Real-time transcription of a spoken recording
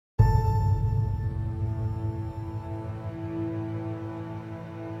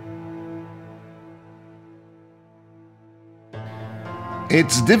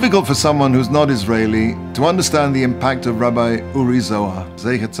It's difficult for someone who's not Israeli to understand the impact of Rabbi Uri Zohar,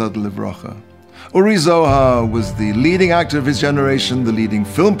 Zecher Tzaddik Livrocha. Uri Zohar was the leading actor of his generation, the leading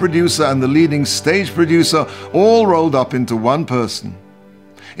film producer, and the leading stage producer, all rolled up into one person.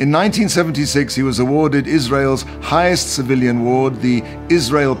 In 1976, he was awarded Israel's highest civilian award, the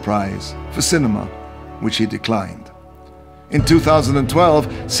Israel Prize for cinema, which he declined. In 2012,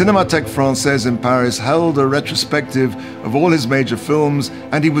 Cinémathèque Française in Paris held a retrospective of all his major films,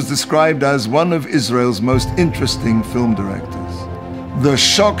 and he was described as one of Israel's most interesting film directors. The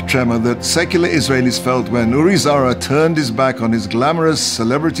shock tremor that secular Israelis felt when Uri Zohar turned his back on his glamorous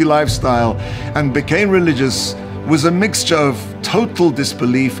celebrity lifestyle and became religious was a mixture of total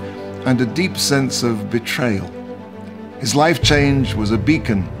disbelief and a deep sense of betrayal. His life change was a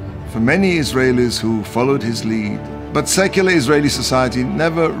beacon for many Israelis who followed his lead. But secular Israeli society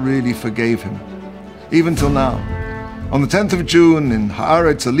never really forgave him, even till now. On the 10th of June, in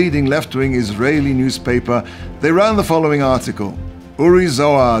Haaretz, a leading left-wing Israeli newspaper, they ran the following article: Uri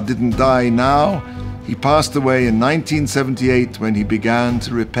Zohar didn't die now, he passed away in 1978 when he began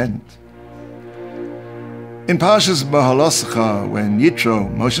to repent. In Parshat Behalotecha, when Yitro,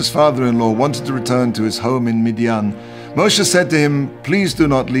 Moshe's father-in-law, wanted to return to his home in Midian, Moshe said to him, "Please do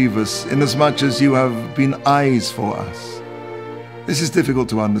not leave us, inasmuch as you have been eyes for us." This is difficult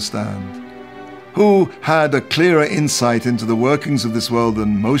to understand. Who had a clearer insight into the workings of this world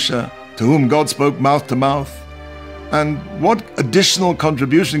than Moshe, to whom God spoke mouth to mouth? And what additional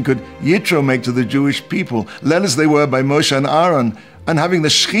contribution could Yitro make to the Jewish people, led as they were by Moshe and Aaron, and having the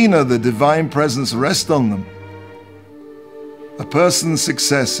Shekhinah, the divine presence, rest on them? A person's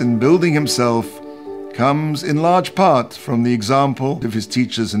success in building himself comes in large part from the example of his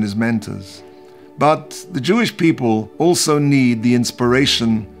teachers and his mentors. But the Jewish people also need the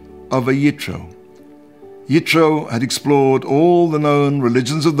inspiration of a Yitro. Yitro had explored all the known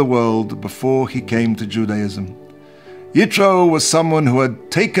religions of the world before he came to Judaism. Yitro was someone who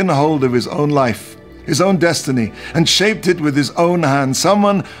had taken hold of his own life, his own destiny, and shaped it with his own hand,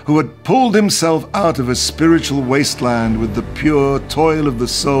 someone who had pulled himself out of a spiritual wasteland with the pure toil of the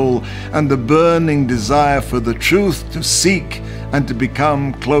soul and the burning desire for the truth to seek and to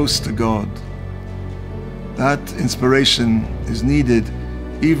become close to God. That inspiration is needed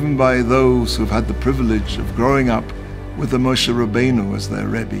even by those who've had the privilege of growing up with the Moshe Rabbeinu as their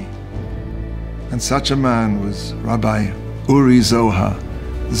Rebbe. And such a man was Rabbi Uri Zohar,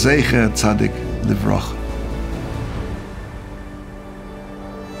 Zecher Tzaddik Livrocha.